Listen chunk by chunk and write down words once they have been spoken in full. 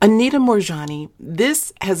Anita Morjani,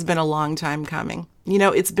 this has been a long time coming. You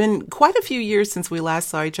know, it's been quite a few years since we last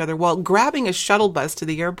saw each other while grabbing a shuttle bus to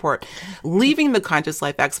the airport, leaving the Conscious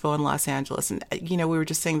Life Expo in Los Angeles. And, you know, we were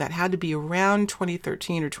just saying that had to be around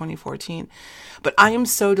 2013 or 2014. But I am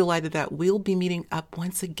so delighted that we'll be meeting up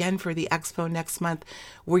once again for the expo next month,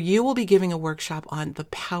 where you will be giving a workshop on the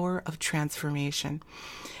power of transformation.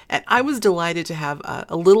 And I was delighted to have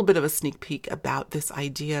a little bit of a sneak peek about this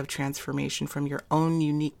idea of transformation from your own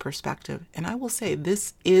unique perspective. And I will say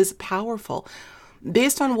this is powerful.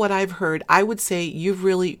 Based on what I've heard, I would say you've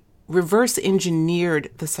really reverse engineered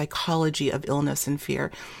the psychology of illness and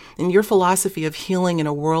fear. And your philosophy of healing in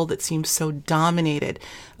a world that seems so dominated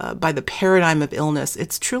by the paradigm of illness,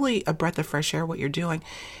 it's truly a breath of fresh air what you're doing.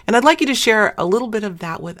 And I'd like you to share a little bit of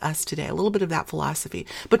that with us today, a little bit of that philosophy.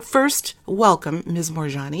 But first, welcome, Ms.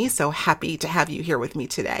 Morjani. So happy to have you here with me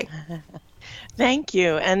today. Thank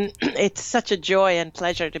you. And it's such a joy and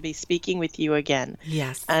pleasure to be speaking with you again.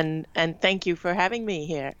 Yes. And thank you for having me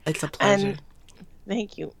here. It's a pleasure. And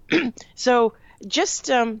thank you. So just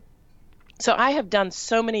so I have done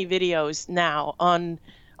so many videos now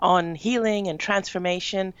on healing and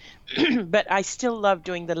transformation, but I still love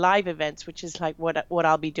doing the live events, which is like what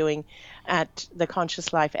I'll be doing at the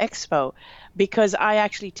Conscious Life Expo, because I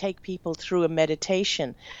actually take people through a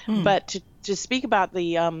meditation. But to speak about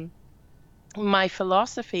the my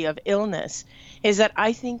philosophy of illness is that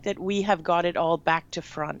I think that we have got it all back to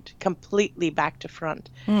front, completely back to front,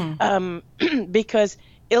 because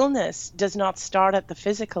illness does not start at the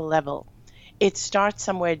physical level. It starts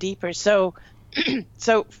somewhere deeper. So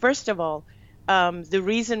first of all, the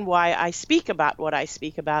reason why I speak about what I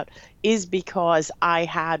speak about is because I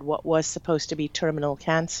had what was supposed to be terminal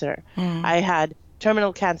cancer. I had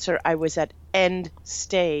terminal cancer. I was at end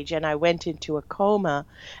stage and I went into a coma.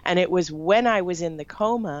 And it was when I was in the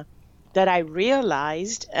coma that I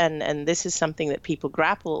realized, and this is something that people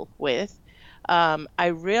grapple with, I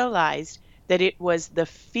realized that it was the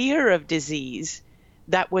fear of disease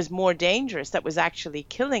that was more dangerous, that was actually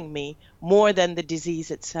killing me more than the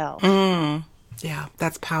disease itself. Yeah,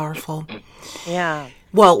 that's powerful. Yeah.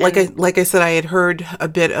 Well, like I said, I had heard a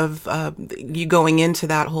bit of you going into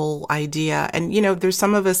that whole idea. And, you know, there's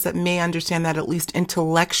some of us that may understand that at least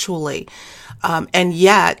intellectually. And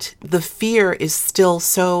yet the fear is still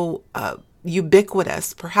so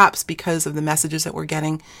ubiquitous, perhaps because of the messages that we're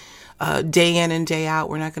getting day in and day out.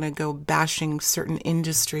 We're not going to go bashing certain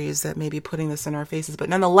industries that may be putting this in our faces. But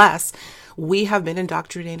nonetheless, we have been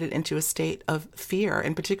indoctrinated into a state of fear,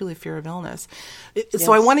 and particularly fear of illness.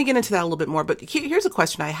 So I want to get into that a little bit more. But here's a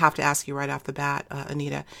question I have to ask you right off the bat,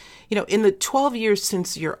 Anita. You know, in the 12 years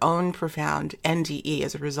since your own profound NDE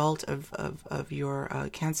as a result of your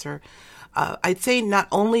cancer, I'd say not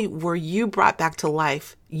only were you brought back to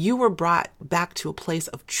life, you were brought back to a place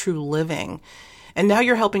of true living. And now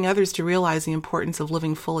you're helping others to realize the importance of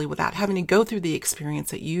living fully without having to go through the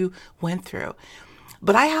experience that you went through.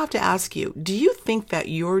 But I have to ask you, do you think that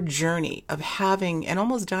your journey of having and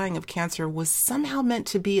almost dying of cancer was somehow meant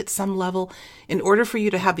to be at some level in order for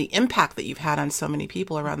you to have the impact that you've had on so many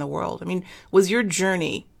people around the world? I mean, was your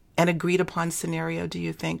journey an agreed upon scenario, do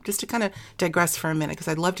you think? Just to kind of digress for a minute, because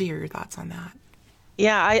I'd love to hear your thoughts on that.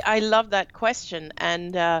 Yeah, I love that question.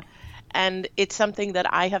 And it's something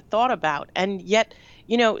that I have thought about. And yet,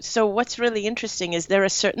 you know, so what's really interesting is there are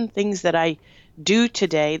certain things that I do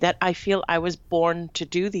today that I feel I was born to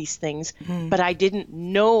do these things, but I didn't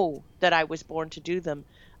know that I was born to do them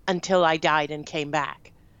until I died and came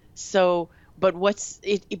back. So, but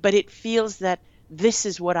it feels that this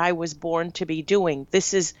is what I was born to be doing.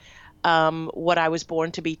 This is what I was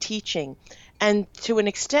born to be teaching. And to an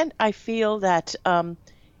extent, I feel that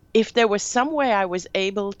if there was some way I was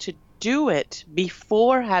able to do it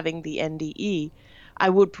before having the NDE, I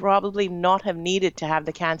would probably not have needed to have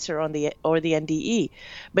the cancer or the NDE.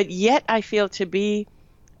 But yet I feel to be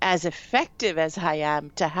as effective as I am,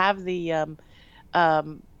 to have the,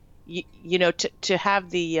 to have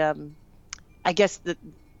the, I guess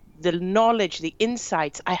the knowledge, the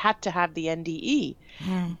insights, I had to have the NDE.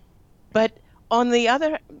 But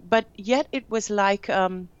yet it was like,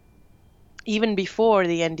 even before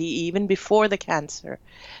the NDE, even before the cancer,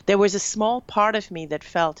 there was a small part of me that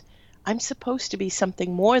felt I'm supposed to be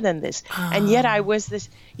something more than this. And yet I was this,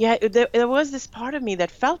 there was this part of me that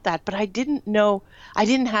felt that, but I didn't know, I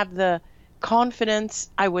didn't have the confidence.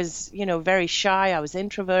 I was, very shy. I was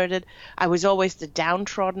introverted. I was always the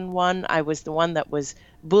downtrodden one. I was the one that was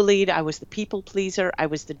bullied. I was the people pleaser. I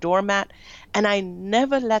was the doormat. And I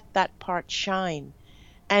never let that part shine.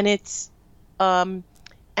 And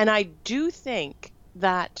and I do think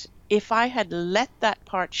that if I had let that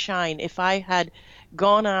part shine, if I had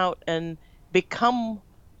gone out and become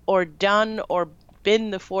or done or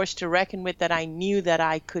been the force to reckon with that I knew that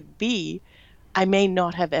I could be, I may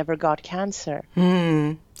not have ever got cancer.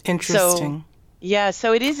 So, Interesting. yeah,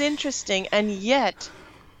 so it is interesting. And yet,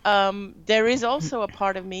 there is also a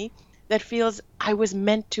part of me that feels I was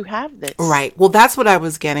meant to have this. Right. Well, that's what I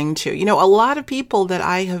was getting to. You know, a lot of people that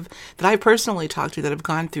I personally talked to that have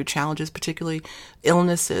gone through challenges, particularly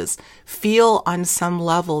illnesses, feel on some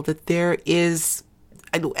level that there is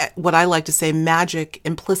what I like to say magic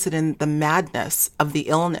implicit in the madness of the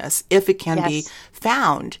illness, if it can be Yes.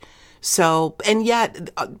 found. So, and yet,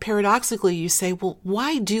 paradoxically, you say, well,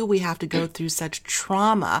 why do we have to go through such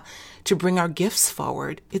trauma to bring our gifts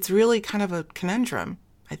forward? It's really kind of a conundrum,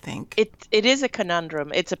 I think. It is a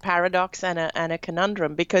conundrum. It's a paradox and a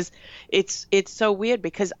conundrum because it's so weird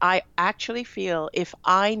because I actually feel if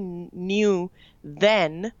I knew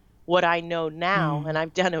then what I know now, and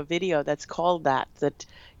I've done a video that's called that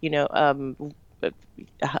you know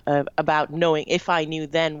about knowing if I knew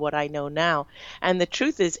then what I know now. And the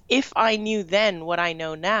truth is, if I knew then what I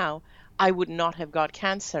know now, I would not have got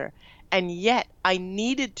cancer. And yet I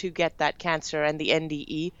needed to get that cancer and the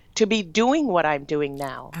NDE to be doing what I'm doing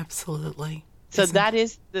now. Absolutely. So Isn't that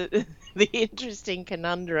is the the interesting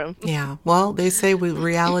conundrum. Yeah, well, they say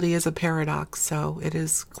reality is a paradox, so it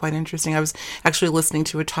is quite interesting. I was actually listening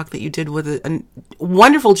to a talk that you did with a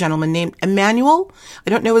wonderful gentleman named Emmanuel. I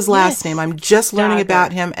don't know his last name. Yes, I'm just learning about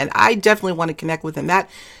Dagger. him, and I definitely want to connect with him. That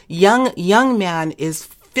young man is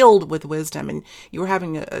filled with wisdom, and you were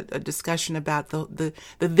having a discussion about the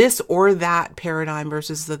this or that paradigm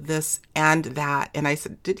versus the this and that. And I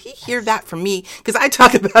said, did he hear that from me? Because I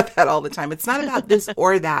talk about that all the time. It's not about this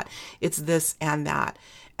or that. It's this and that.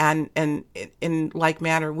 And in like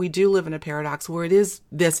manner, we do live in a paradox where it is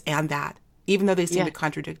this and that, even though they seem to Yeah.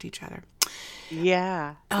 contradict each other.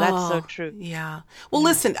 Yeah, that's so Oh, true. yeah. Well, Yeah.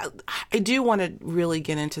 listen, I do want to really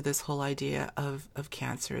get into this whole idea of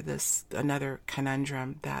cancer, this another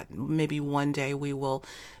conundrum that maybe one day we will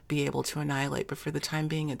be able to annihilate, but for the time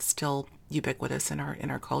being, it's still ubiquitous in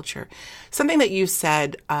our culture. Something that you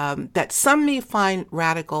said that some may find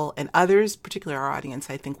radical, and others, particularly our audience,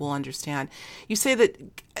 I think will understand. You say that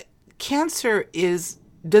cancer is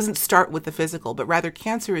doesn't start with the physical, but rather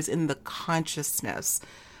cancer is in the consciousness.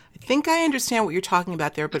 I think I understand what you're talking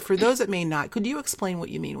about there, but for those that may not, could you explain what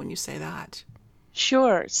you mean when you say that?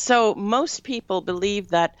 Sure. So most people believe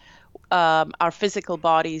that our physical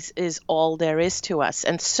bodies is all there is to us,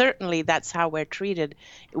 and certainly that's how we're treated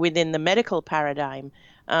within the medical paradigm.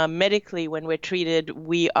 Medically, when we're treated,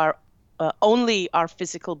 we are only our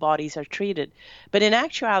physical bodies are treated. But in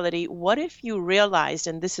actuality, what if you realized,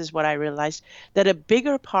 and this is what I realized, that a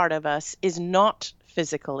bigger part of us is not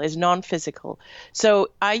physical, is non-physical.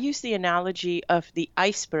 So I use the analogy of the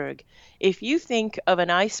iceberg. If you think of an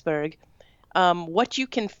iceberg, what you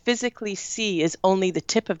can physically see is only the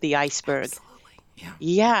tip of the iceberg. Absolutely. Yeah.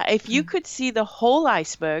 Yeah, if you could see the whole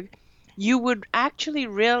iceberg, you would actually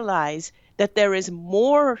realize that there is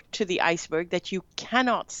more to the iceberg that you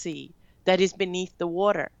cannot see that is beneath the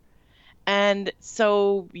water. And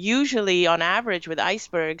so, usually, on average, with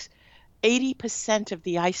icebergs, 80% of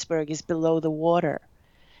the iceberg is below the water.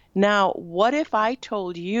 Now, what if I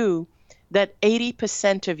told you that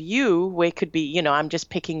 80% of you, where it could be, I'm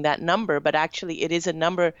just picking that number, but actually it is a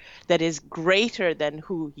number that is greater than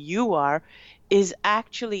who you are, is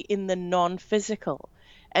actually in the non-physical.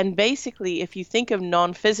 And basically, if you think of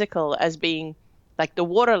non-physical as being like the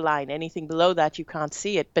water line, anything below that, you can't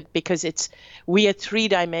see it. But because we are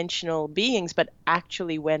three-dimensional beings, but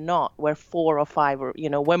actually we're not. We're four or five, or,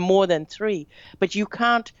 we're more than three. But you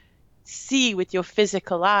can't see with your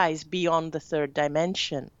physical eyes beyond the third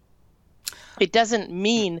dimension. It doesn't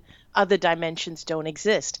mean other dimensions don't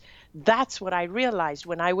exist. That's what I realized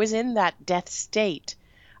when I was in that death state.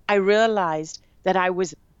 I realized that I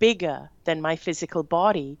was bigger than my physical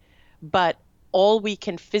body, but all we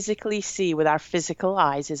can physically see with our physical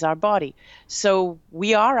eyes is our body. So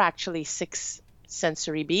we are actually six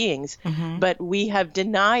sensory beings, but we have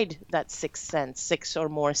denied that sixth sense, six or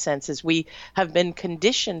more senses. We have been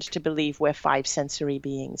conditioned to believe we're five sensory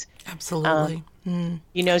beings. Absolutely.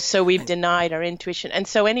 So we've denied our intuition. And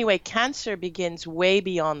so anyway, cancer begins way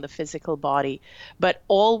beyond the physical body. But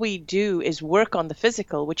all we do is work on the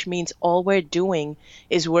physical, which means all we're doing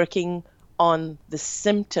is working on the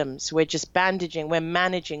symptoms. We're just bandaging, we're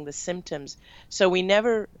managing the symptoms. So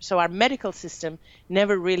our medical system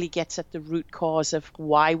never really gets at the root cause of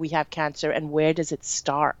why we have cancer and where does it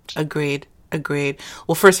start. Agreed. Agreed.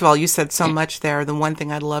 Well, first of all, you said so much there. The one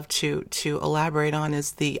thing I'd love to elaborate on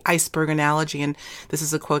is the iceberg analogy, and this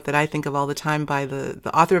is a quote that I think of all the time by the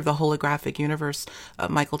author of The Holographic Universe,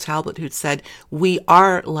 Michael Talbot, who said, "We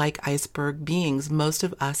are like iceberg beings. Most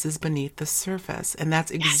of us is beneath the surface," and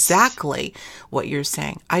that's exactly what you're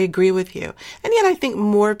saying. I agree with you, and yet I think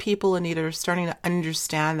more people, Anita, are starting to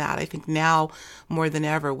understand that. I think now more than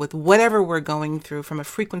ever, with whatever we're going through from a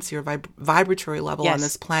frequency or vibratory level on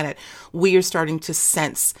this planet, we are starting to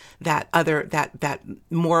sense that that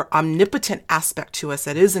more omnipotent aspect to us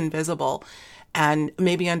that is invisible, and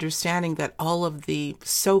maybe understanding that all of the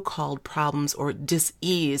so-called problems or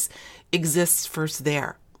dis-ease exists first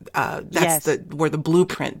there. That's where the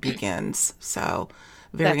blueprint begins. So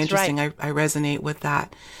very interesting. Right. I resonate with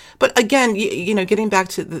that. But again, you know, getting back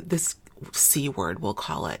to this C word, we'll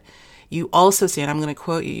call it. You also say, and I'm going to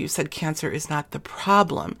quote you, you said cancer is not the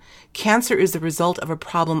problem. Cancer is the result of a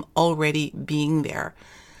problem already being there.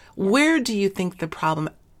 Where do you think the problem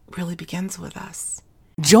really begins with us?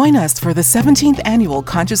 Join us for the 17th Annual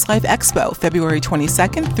Conscious Life Expo, February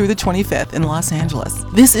 22nd through the 25th in Los Angeles.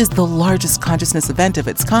 This is the largest consciousness event of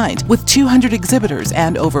its kind, with 200 exhibitors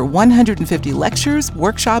and over 150 lectures,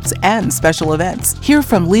 workshops, and special events. Hear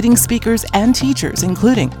from leading speakers and teachers,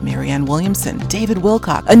 including Marianne Williamson, David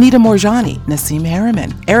Wilcock, Anita Moorjani, Nassim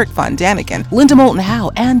Harriman, Eric Von Daniken, Linda Moulton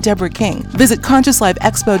Howe, and Deborah King. Visit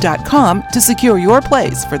ConsciousLifeExpo.com to secure your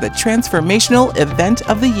place for the transformational event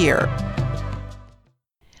of the year.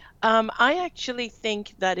 I actually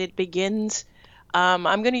think that it begins, I'm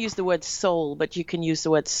going to use the word soul, but you can use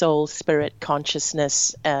the word soul, spirit,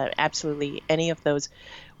 consciousness, absolutely any of those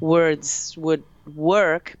words would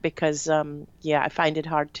work because, I find it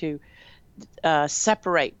hard to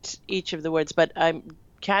separate each of the words, but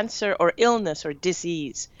cancer or illness or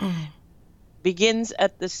disease begins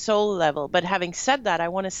at the soul level. But having said that, I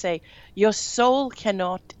want to say your soul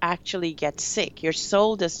cannot actually get sick. Your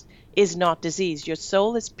soul is not diseased. Your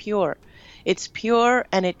soul is pure. It's pure,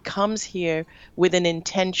 and it comes here with an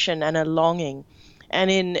intention and a longing. And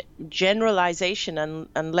in generalization,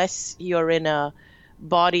 unless you're in a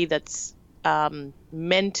body that's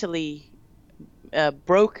mentally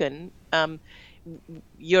broken, when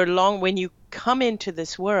you come into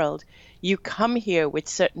this world, you come here with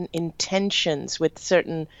certain intentions, with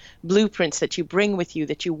certain blueprints that you bring with you,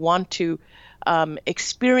 that you want to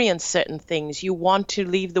experience certain things. You want to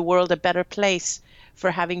leave the world a better place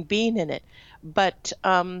for having been in it. But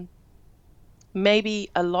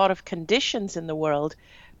maybe a lot of conditions in the world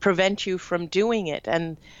prevent you from doing it.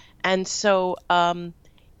 And so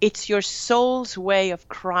it's your soul's way of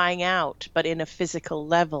crying out, but in a physical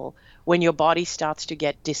level. When your body starts to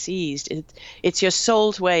get diseased, it's your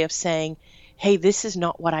soul's way of saying, hey, this is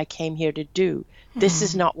not what I came here to do. This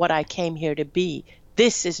is not what I came here to be.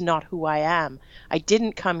 This is not who I am. I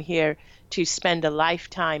didn't come here to spend a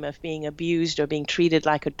lifetime of being abused or being treated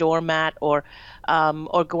like a doormat or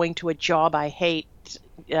going to a job I hate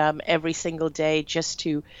every single day just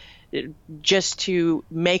to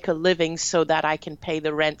make a living so that I can pay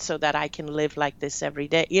the rent, so that I can live like this every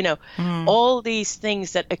day. You know, all these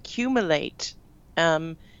things that accumulate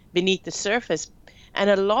beneath the surface. And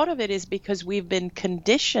a lot of it is because we've been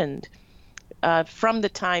conditioned from the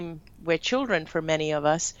time we're children, for many of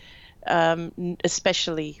us,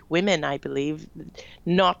 especially women, I believe,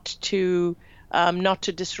 not to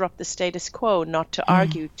disrupt the status quo, not to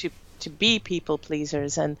argue, to be people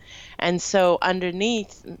pleasers, and so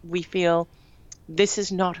underneath we feel this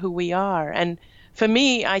is not who we are. And for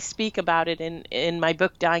me, I speak about it in my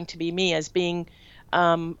book Dying to Be Me as being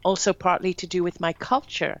also partly to do with my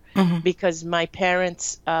culture, because my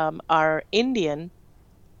parents are Indian,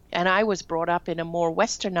 and I was brought up in a more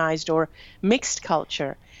westernized or mixed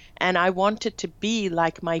culture, and I wanted to be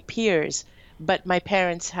like my peers, but my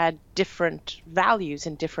parents had different values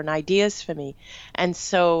and different ideas for me. And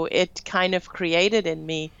so it kind of created in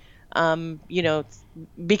me,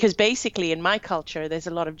 because basically in my culture, there's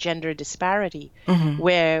a lot of gender disparity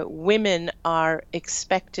where women are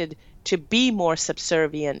expected to be more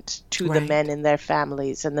subservient to the men in their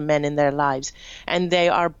families and the men in their lives. And they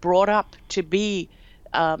are brought up to be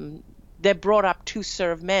they're brought up to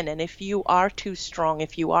serve men. And if you are too strong,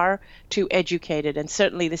 if you are too educated, and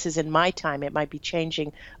certainly this is in my time, it might be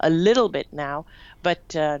changing a little bit now,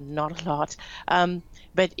 but not a lot.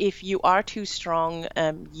 But if you are too strong,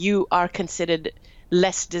 you are considered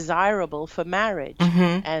less desirable for marriage.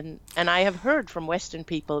 And I have heard from Western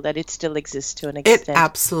people that it still exists to an extent. It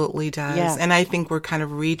absolutely does. Yeah. And I think we're kind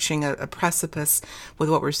of reaching a precipice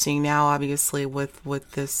with what we're seeing now, obviously,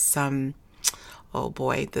 with this oh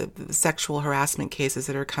boy, the sexual harassment cases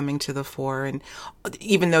that are coming to the fore. And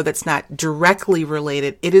even though that's not directly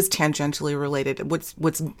related, it is tangentially related.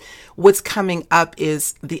 What's coming up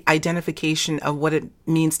is the identification of what it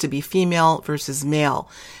means to be female versus male.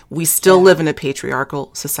 We still live in a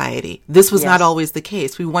patriarchal society. This was not always the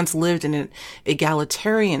case. We once lived in an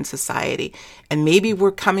egalitarian society, and maybe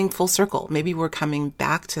we're coming full circle. Maybe we're coming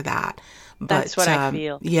back to that. But, that's what I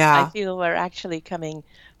feel. Yeah. I feel we're actually coming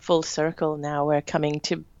full circle now. We're coming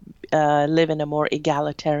to live in a more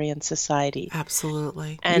egalitarian society.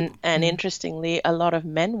 Absolutely. And interestingly, a lot of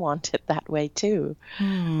men want it that way too.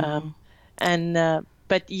 But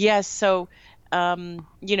yes, so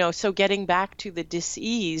so getting back to the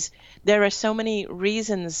dis-ease, there are so many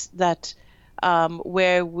reasons that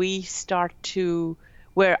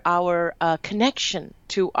where our connection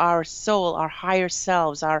to our soul, our higher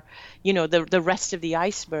selves, our, the rest of the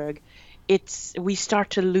iceberg, we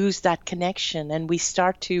start to lose that connection, and we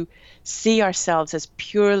start to see ourselves as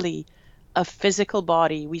purely a physical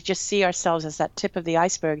body. We just see ourselves as that tip of the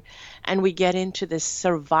iceberg, and we get into this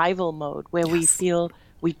survival mode where we feel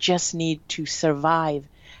we just need to survive.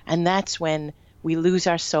 And that's when we lose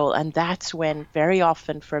our soul. And that's when, very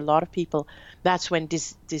often for a lot of people, that's when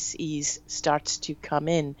dis-ease starts to come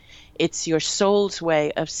in. It's your soul's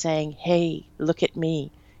way of saying, hey, look at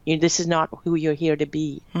me. This is not who you're here to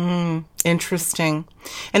be. Interesting.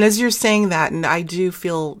 And as you're saying that, and I do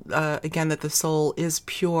feel, again, that the soul is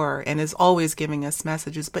pure and is always giving us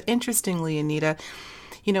messages. But interestingly, Anita,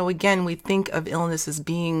 again, we think of illness as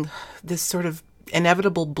being this sort of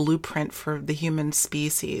inevitable blueprint for the human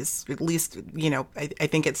species. At least, I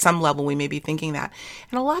think at some level we may be thinking that.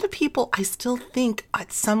 And a lot of people, I still think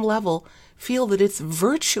at some level, feel that it's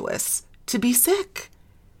virtuous to be sick.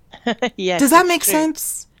 Yes. Does that make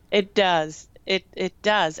sense? It does. It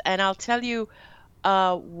does. And I'll tell you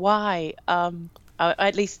why,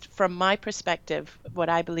 at least from my perspective, what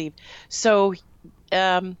I believe. So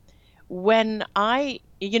when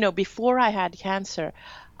before I had cancer,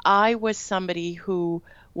 I was somebody who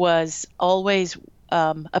was always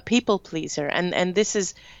a people pleaser, and this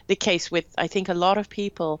is the case with, I think, a lot of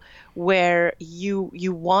people, where you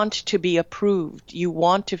want to be approved, you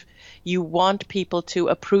want people to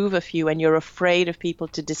approve of you, and you're afraid of people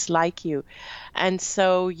to dislike you, and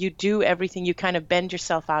so you do everything, you kind of bend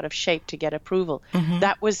yourself out of shape to get approval.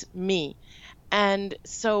 That was me. And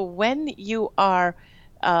so when you are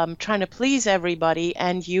trying to please everybody,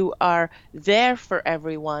 and you are there for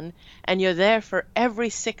everyone, and you're there for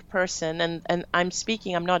every sick person, and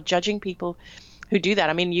I'm not judging people who do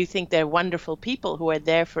that. I mean, you think they're wonderful people who are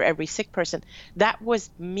there for every sick person. That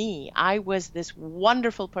was me. I was this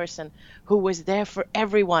wonderful person who was there for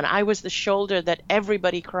everyone. I was the shoulder that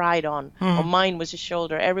everybody cried on, or mine was a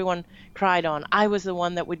shoulder everyone cried on. I was the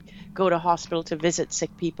one that would go to hospital to visit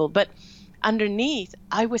sick people. But underneath,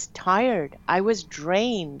 I was tired. I was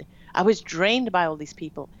drained. I was drained by all these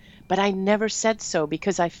people. But I never said so,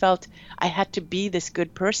 because I felt I had to be this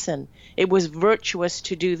good person. It was virtuous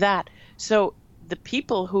to do that. So the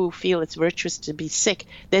people who feel it's virtuous to be sick,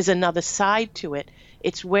 there's another side to it.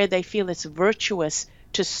 It's where they feel it's virtuous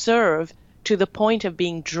to serve to the point of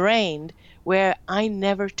being drained, where I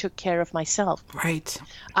never took care of myself. Right.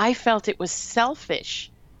 I felt it was selfish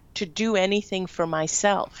to do anything for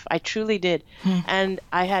myself. I truly did. And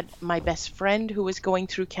I had my best friend who was going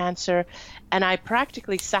through cancer, and I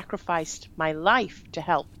practically sacrificed my life to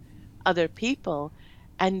help other people.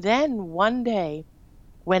 And then one day,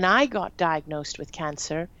 when I got diagnosed with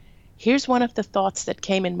cancer, here's one of the thoughts that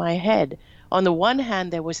came in my head. On the one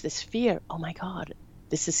hand, there was this fear, oh my God,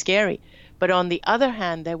 this is scary. But on the other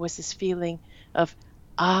hand, there was this feeling of,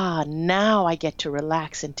 now I get to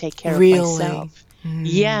relax and take care of myself.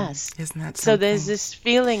 Yes. Isn't that something? So there's this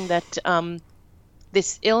feeling that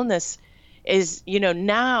this illness is,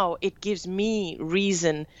 now it gives me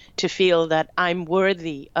reason to feel that I'm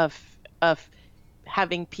worthy of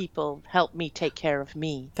having people help me take care of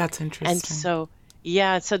me. That's interesting. And so,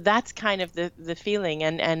 so that's kind of the feeling.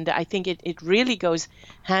 And I think it really goes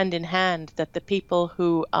hand in hand, that the people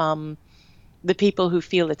who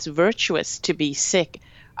feel it's virtuous to be sick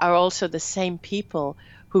are also the same people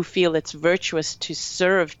who feel it's virtuous to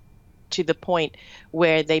serve to the point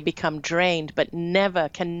where they become drained, but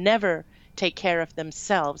can never take care of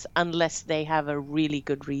themselves unless they have a really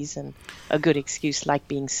good reason, a good excuse, like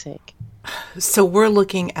being sick. So we're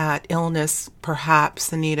looking at illness,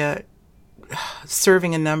 perhaps, Anita,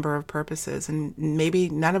 serving a number of purposes, and maybe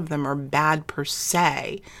none of them are bad per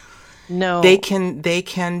se. No. They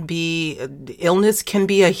can be, illness can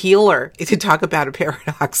be a healer, to talk about a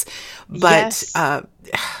paradox. But Yes.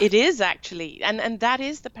 It is actually, and that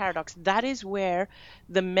is the paradox. That is where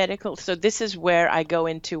the medical, so this is where I go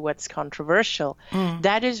into what's controversial.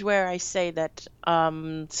 That is where I say that,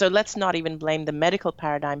 so let's not even blame the medical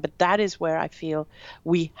paradigm, but that is where I feel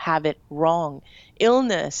we have it wrong.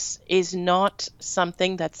 Illness is not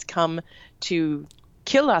something that's come to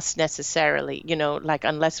kill us necessarily, like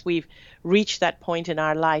unless we've reached that point in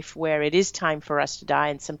our life where it is time for us to die,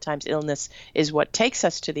 and sometimes illness is what takes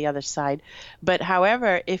us to the other side. But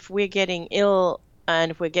however, if we're getting ill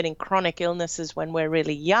and if we're getting chronic illnesses when we're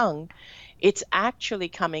really young, it's actually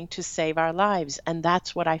coming to save our lives. And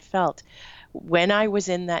that's what I felt. When I was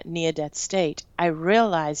in that near-death state, I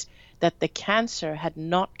realized that the cancer had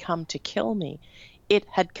not come to kill me. It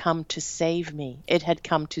had come to save me. It had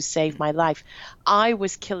come to save my life. I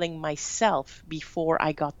was killing myself before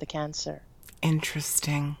I got the cancer.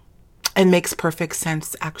 Interesting. It makes perfect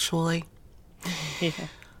sense, actually. Yeah.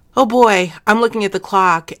 Oh boy, I'm looking at the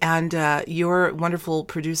clock, and your wonderful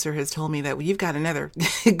producer has told me that you've got another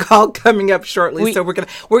call coming up shortly. So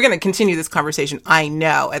we're gonna continue this conversation. I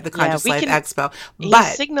know, at the Conscious Life Expo. But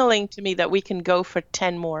he's signaling to me that we can go for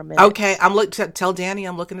 10 more minutes. Okay, tell Danny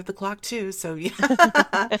I'm looking at the clock too. So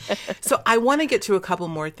yeah. So I want to get to a couple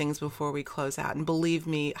more things before we close out. And believe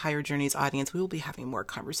me, Higher Journeys audience, we will be having more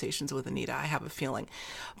conversations with Anita. I have a feeling.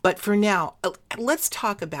 But for now, let's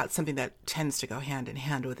talk about something that tends to go hand in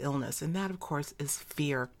hand with illness, and that, of course, is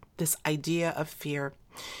fear. This idea of fear.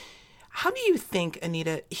 How do you think,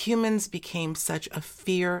 Anita, humans became such a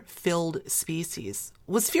fear-filled species?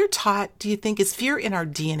 Was fear taught, do you think? Is fear in our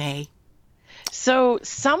DNA? So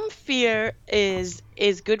some fear is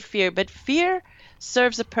good fear, but fear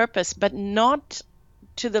serves a purpose, but not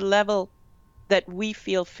to the level that we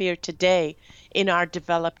feel fear today in our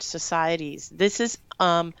developed societies. This is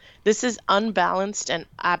unbalanced and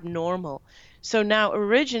abnormal. So now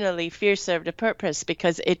originally fear served a purpose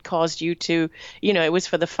because it caused you to, it was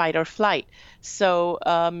for the fight or flight. So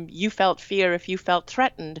you felt fear if you felt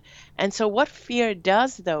threatened. And so what fear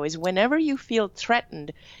does though is whenever you feel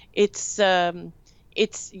threatened, it's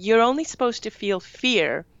you're only supposed to feel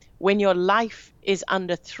fear when your life is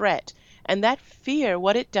under threat. And that fear,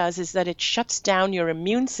 what it does is that it shuts down your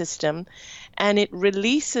immune system and it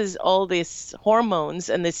releases all these hormones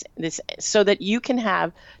and this so that you can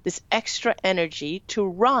have this extra energy to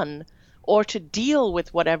run or to deal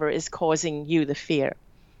with whatever is causing you the fear.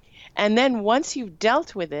 And then once you've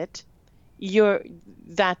dealt with it,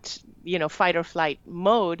 fight or flight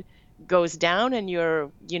mode goes down and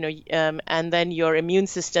and then your immune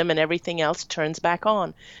system and everything else turns back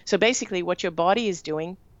on. So basically what your body is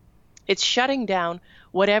doing, it's shutting down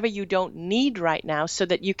whatever you don't need right now so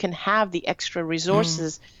that you can have the extra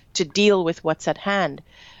resources to deal with what's at hand.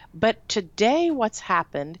 But today what's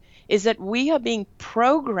happened is that we are being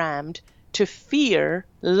programmed to fear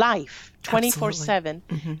life 24/7,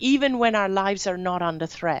 even when our lives are not under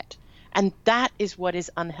threat. And that is what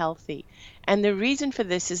is unhealthy. And the reason for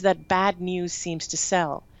this is that bad news seems to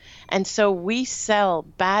sell. And so we sell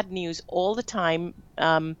bad news all the time,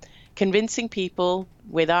 convincing people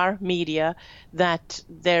with our media that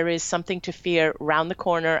there is something to fear around the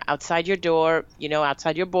corner, outside your door,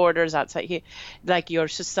 outside your borders, outside here, like your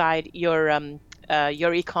society, your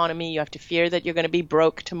economy. You have to fear that you're going to be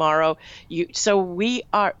broke tomorrow. So we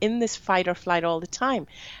are in this fight or flight all the time.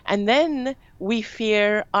 And then we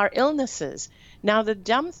fear our illnesses. Now, the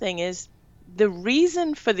dumb thing is, the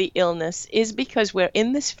reason for the illness is because we're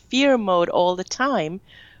in this fear mode all the time.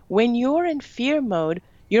 When you're in fear mode,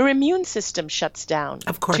 your immune system shuts down.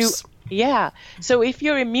 Of course. So if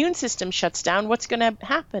your immune system shuts down, what's going to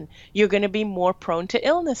happen? You're going to be more prone to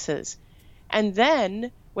illnesses. And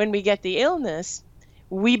then when we get the illness,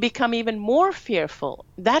 we become even more fearful.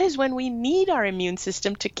 That is when we need our immune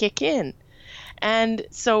system to kick in. And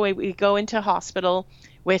so we go into hospital.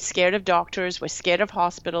 We're scared of doctors. We're scared of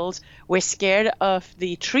hospitals. We're scared of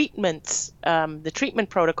the treatments, the treatment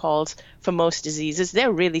protocols for most diseases.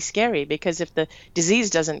 They're really scary because if the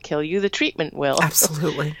disease doesn't kill you, the treatment will.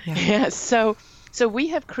 Absolutely. Yeah. So we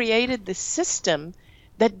have created this system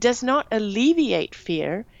that does not alleviate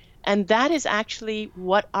fear. And that is actually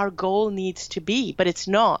what our goal needs to be, but it's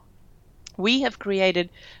not. We have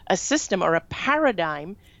created a system or a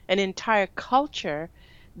paradigm, an entire culture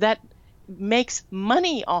that makes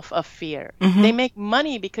money off of fear. They make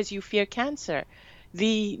money because you fear cancer.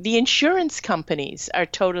 The insurance companies are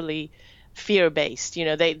totally fear-based.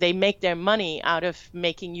 They make their money out of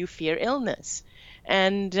making you fear illness.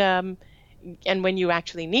 And and when you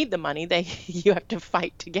actually need the money, you have to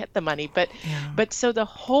fight to get the money. Yeah. But so the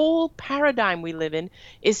whole paradigm we live in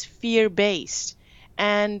is fear-based.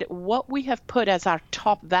 And what we have put as our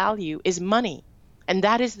top value is money. And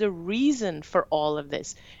that is the reason for all of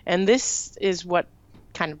this. And this is what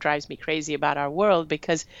kind of drives me crazy about our world,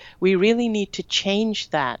 because we really need to change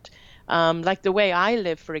that. Like the way I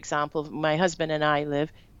live, for example, my husband and I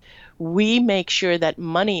live, we make sure that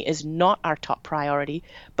money is not our top priority,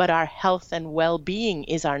 but our health and well-being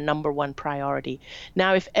is our number one priority.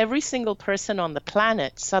 Now, if every single person on the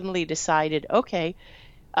planet suddenly decided, okay,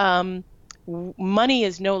 money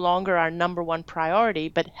is no longer our number one priority,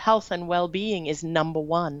 but health and well-being is number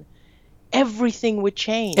one, everything would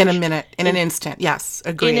change. In a minute, in an instant. Yes,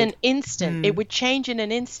 agreed. In an instant. It would change in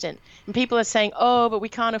an instant. And people are saying, oh, but we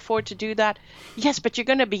can't afford to do that. Yes, but you're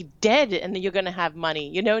going to be dead and you're going to have money.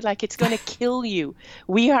 You know, like it's going to kill you.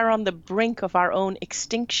 We are on the brink of our own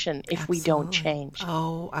extinction if we don't change.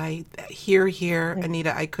 Oh, I hear,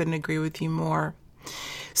 Anita, I couldn't agree with you more.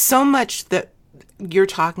 So much that you're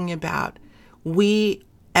talking about, we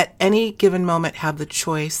at any given moment have the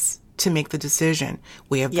choice to make the decision.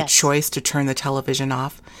 We have the choice to turn the television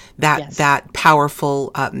off. That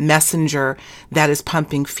powerful messenger that is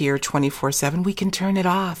pumping fear 24/7, we can turn it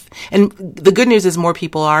off. And the good news is more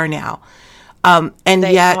people are now. And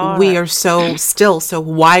yet we are still so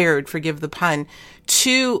wired, forgive the pun,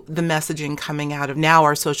 to the messaging coming out of now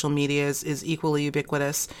our social media is equally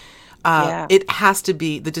ubiquitous. It has to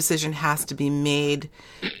be, the decision has to be made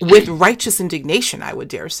with righteous indignation, I would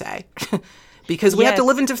dare say. Because we have to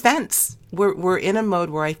live in defense. We're in a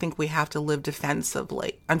mode where I think we have to live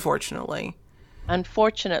defensively, unfortunately.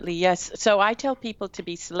 Unfortunately, yes. So I tell people to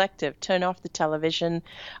be selective, turn off the television.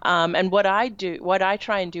 And what I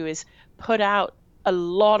try and do is put out a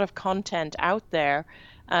lot of content out there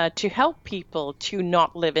to help people to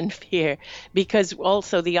not live in fear. Because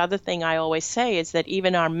also the other thing I always say is that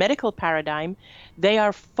even our medical paradigm, they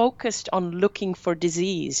are focused on looking for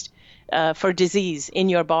disease in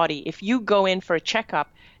your body. If you go in for a checkup,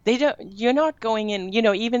 you're not going in,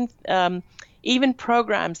 even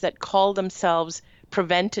programs that call themselves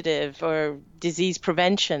preventative or disease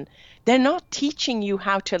prevention, they're not teaching you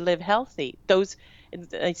how to live healthy. Those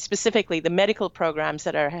specifically the medical programs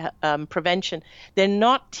that are prevention, they're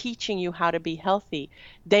not teaching you how to be healthy.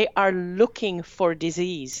 They are looking for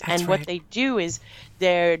disease. That's and right. What they do is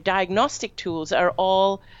their diagnostic tools are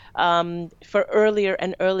all for earlier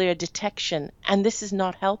and earlier detection. And this is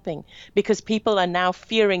not helping because people are now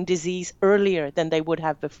fearing disease earlier than they would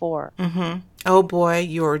have before. Mm-hmm. Oh boy,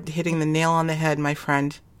 you're hitting the nail on the head, my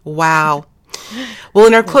friend. Wow. Well,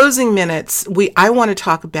 in our closing minutes, I want to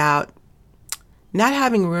talk about not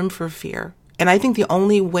having room for fear. And I think the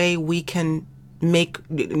only way we can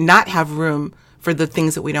not have room for the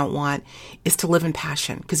things that we don't want is to live in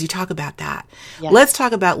passion, because you talk about that. Yes. Let's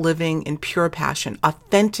talk about living in pure passion,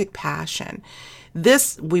 authentic passion.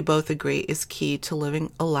 This, we both agree, is key to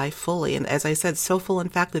living a life fully. And as I said, so full, in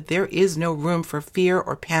fact, that there is no room for fear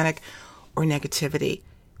or panic or negativity.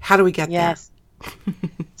 How do we get there?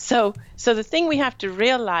 So the thing we have to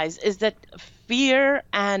realize is that fear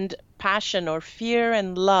and passion, or fear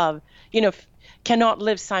and love, cannot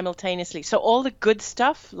live simultaneously. So all the good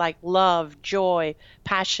stuff like love, joy,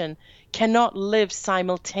 passion cannot live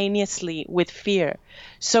simultaneously with fear.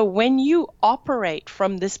 So when you operate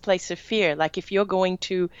from this place of fear, like if you're going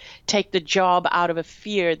to take the job out of a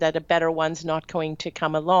fear that a better one's not going to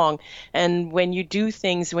come along, and when you do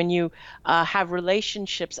things, when you have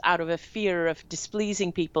relationships out of a fear of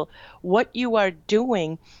displeasing people, what you are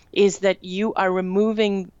doing is that you are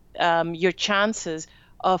removing your chances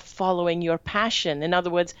of following your passion. In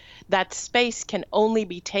other words, that space can only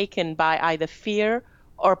be taken by either fear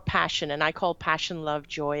or passion. And I call passion, love,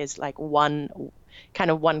 joy as like one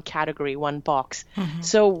category, one box. Mm-hmm.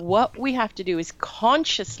 So what we have to do is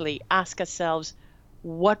consciously ask ourselves,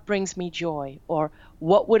 what brings me joy? Or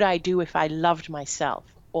what would I do if I loved myself?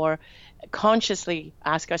 Or consciously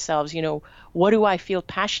ask ourselves, what do I feel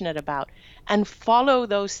passionate about? And follow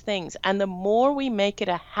those things. And the more we make it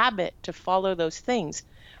a habit to follow those things,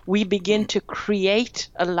 we begin to create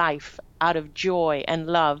a life out of joy and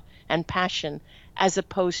love and passion, as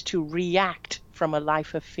opposed to react from a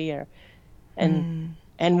life of fear. And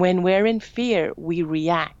when we're in fear, we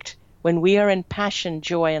react. When we are in passion,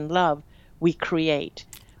 joy, and love, we create.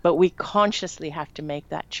 But we consciously have to make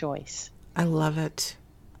that choice. I love it.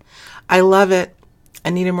 I love it.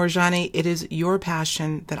 Anita Moorjani, it is your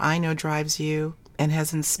passion that I know drives you and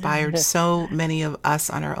has inspired so many of us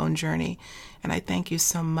on our own journey. And I thank you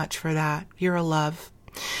so much for that. You're a love.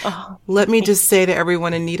 Oh, Let me just say to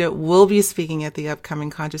everyone, Anita will be speaking at the upcoming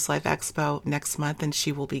Conscious Life Expo next month, and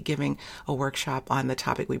she will be giving a workshop on the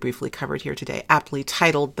topic we briefly covered here today, aptly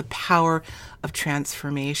titled The Power of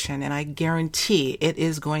Transformation. And I guarantee it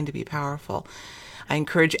is going to be powerful. I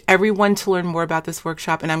encourage everyone to learn more about this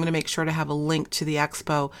workshop, and I'm going to make sure to have a link to the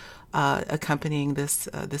expo accompanying this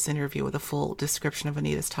interview with a full description of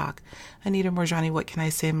Anita's talk. Anita Moorjani, what can I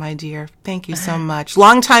say, my dear? Thank you so much.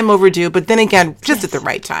 Long time overdue, but then again, just at the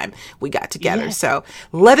right time, we got together. Yes. So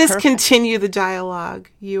let us continue the dialogue.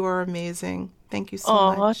 You are amazing. Thank you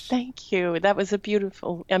so much. Thank you. That was a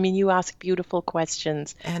beautiful, you ask beautiful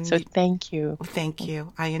questions. And so thank you. Thank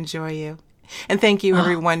you. I enjoy you. And thank you,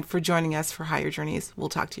 everyone, for joining us for Higher Journeys. We'll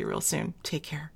talk to you real soon. Take care.